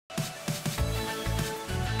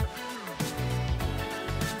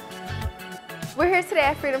We're here today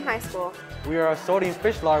at Freedom High School. We are sorting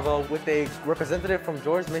fish larvae with a representative from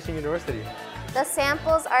George Mason University. The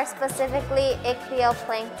samples are specifically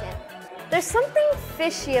ichthyoplankton. There's something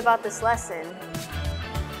fishy about this lesson.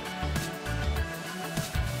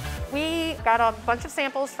 We got a bunch of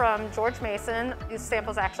samples from George Mason. These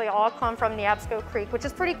samples actually all come from Neabsco Creek, which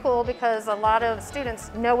is pretty cool because a lot of students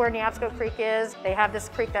know where Neabsco Creek is. They have this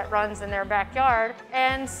creek that runs in their backyard.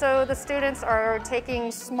 And so the students are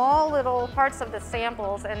taking small little parts of the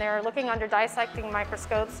samples and they're looking under dissecting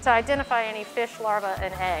microscopes to identify any fish larva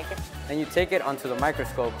and egg. And you take it onto the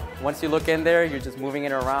microscope. Once you look in there, you're just moving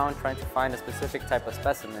it around, trying to find a specific type of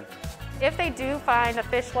specimen. If they do find a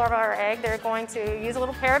fish larva or egg, they're going to use a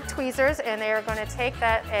little pair of tweezers and they're going to take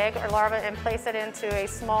that egg or larva and place it into a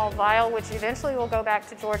small vial, which eventually will go back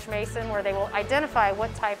to George Mason, where they will identify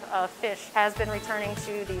what type of fish has been returning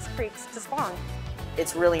to these creeks to spawn.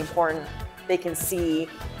 It's really important they can see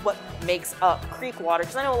what makes up creek water,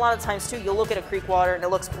 because I know a lot of times too, you'll look at a creek water and it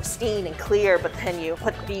looks pristine and clear, but then you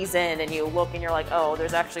put these in and you look and you're like, oh,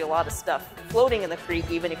 there's actually a lot of stuff floating in the creek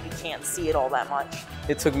even if you can't see it all that much.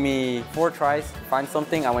 It took me 4 tries to find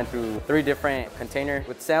something. I went through 3 different containers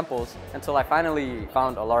with samples until I finally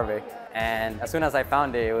found a larvae. And as soon as I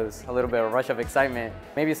found it, it was a little bit of a rush of excitement.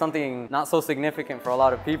 Maybe something not so significant for a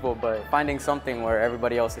lot of people, but finding something where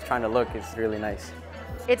everybody else is trying to look is really nice.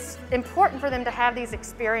 It's important for them to have these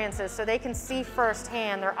experiences so they can see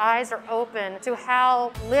firsthand, their eyes are open to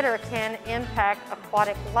how litter can impact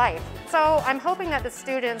aquatic life. So I'm hoping that the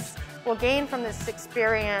students will gain from this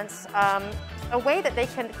experience a way that they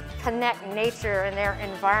can connect nature and their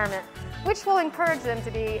environment, which will encourage them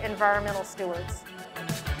to be environmental stewards.